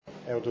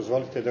Evo,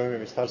 dozvolite da u ime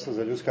Ministarstva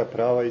za ljudska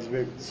prava i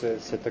izbjeglice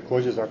se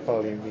također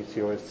zahvalim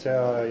misiji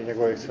OSCE-a i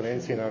njegove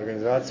ekscelenciji na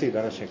organizaciji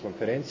današnje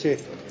konferencije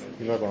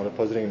i normalno da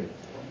pozdravim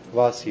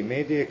vas i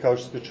medije. Kao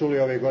što ste čuli,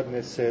 ove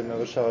godine se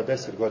navršava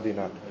 10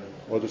 godina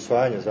od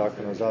usvajanja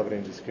zakona o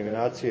zabrani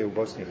diskriminacije u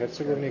Bosni i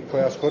Hercegovini,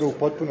 koja skoro u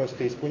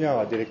potpunosti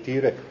ispunjava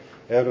direktive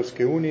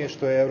Europske unije,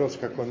 što je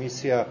Europska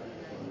komisija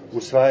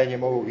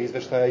usvajanjem ovog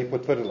izveštaja i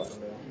potvrdila.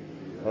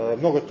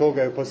 Mnogo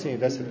toga je u posljednjih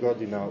 10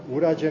 godina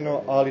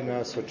urađeno, ali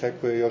nas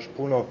očekuje još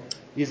puno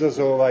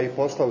izazova i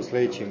posla u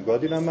sljedećim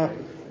godinama.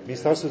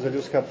 Ministarstvo za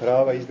ljudska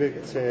prava i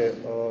izbjeglice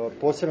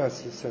poseban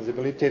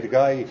senzibilitet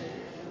gaji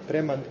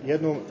prema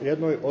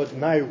jednoj od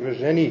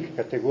najugroženijih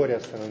kategorija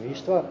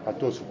stanovništva, a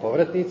to su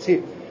povratnici,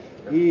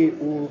 i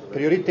u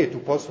prioritet u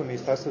poslu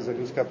Ministarstva za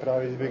ljudska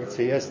prava i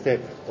izbjeglice jeste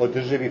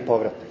održivi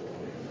povratak.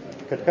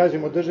 Kad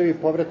kažem održivi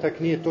povratak,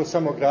 nije to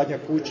samo gradnja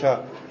kuća,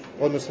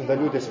 odnosno da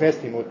ljude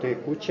smjestimo u te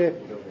kuće,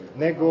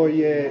 nego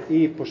je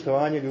i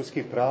poštovanje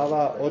ljudskih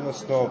prava,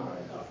 odnosno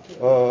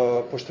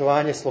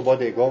poštovanje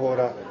slobode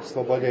govora,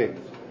 slobode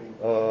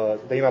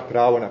da ima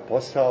pravo na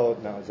posao,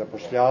 na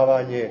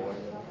zapošljavanje,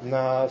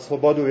 na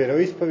slobodu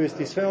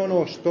vjeroispovijesti, sve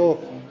ono što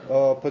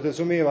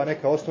podrazumijeva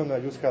neka osnovna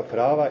ljudska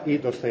prava i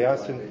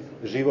dostojanstven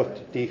život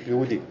tih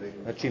ljudi.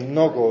 Znači,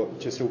 mnogo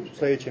će se u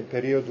sljedećem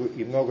periodu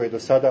i mnogo je do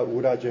sada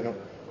urađeno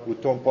u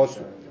tom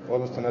poslu,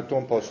 odnosno na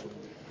tom poslu.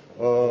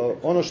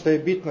 Ono što je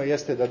bitno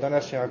jeste da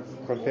današnja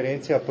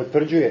konferencija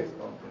potvrđuje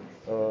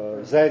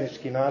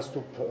zajednički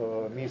nastup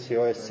misije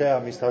OSCE-a,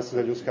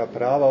 Ministarstva za ljudska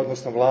prava,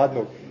 odnosno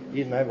vladnog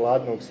i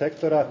nevladnog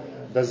sektora,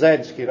 da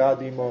zajednički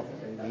radimo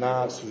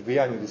na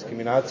suzbijanju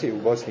diskriminacije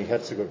u Bosni i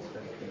Hercegovini.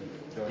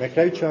 Na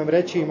kraju ću vam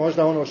reći i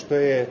možda ono što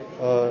je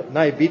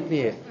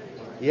najbitnije,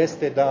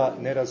 jeste da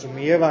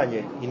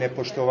nerazumijevanje i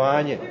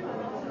nepoštovanje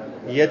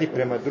jedni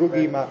prema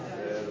drugima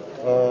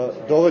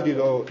dovodi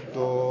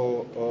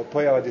do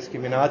pojava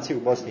diskriminacije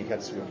u Bosni i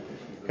Hercegovini.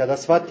 Kada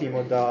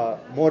shvatimo da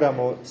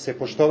moramo se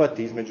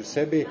poštovati između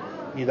sebe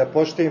i da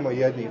poštujemo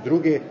jedni i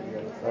druge,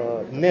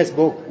 ne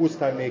zbog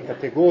ustavne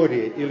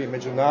kategorije ili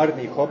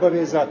međunarodnih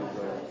obaveza,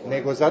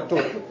 nego zato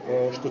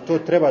što to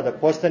treba da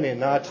postane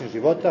način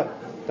života,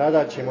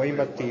 tada ćemo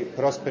imati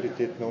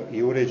prosperitetno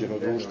i uređeno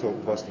društvo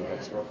u Bosni i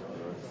Hercegovini.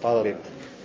 Hvala lijepo.